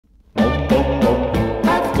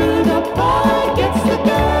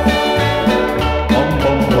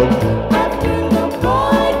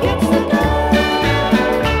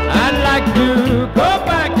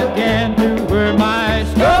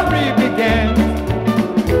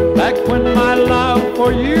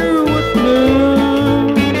for you was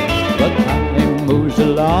new. But time moves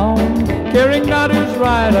along, caring not who's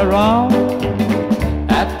right or wrong.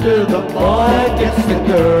 After the boy gets the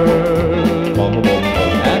girl,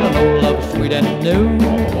 and an old love sweet and new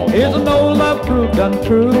is an old love proved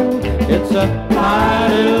untrue. It's a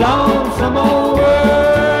mighty lonesome old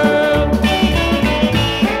world.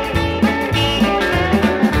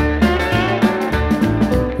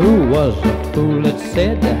 Who was the fool that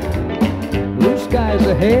said blue skies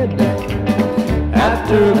ahead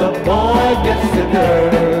after the boy gets the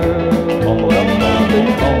girl? The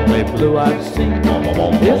only blue I've seen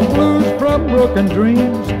is blues from broken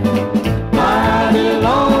dreams. Mighty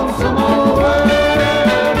lonesome old world.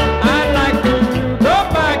 I'd like to go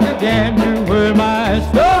back again to where my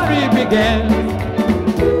story began,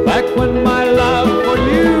 back when my love for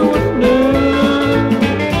you was new.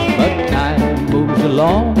 But time moves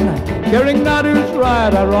along, caring not who's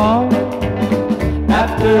right or wrong.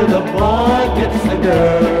 After the boy gets the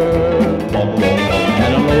girl,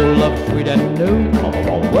 and an old love sweet and new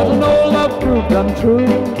was an old love proved untrue.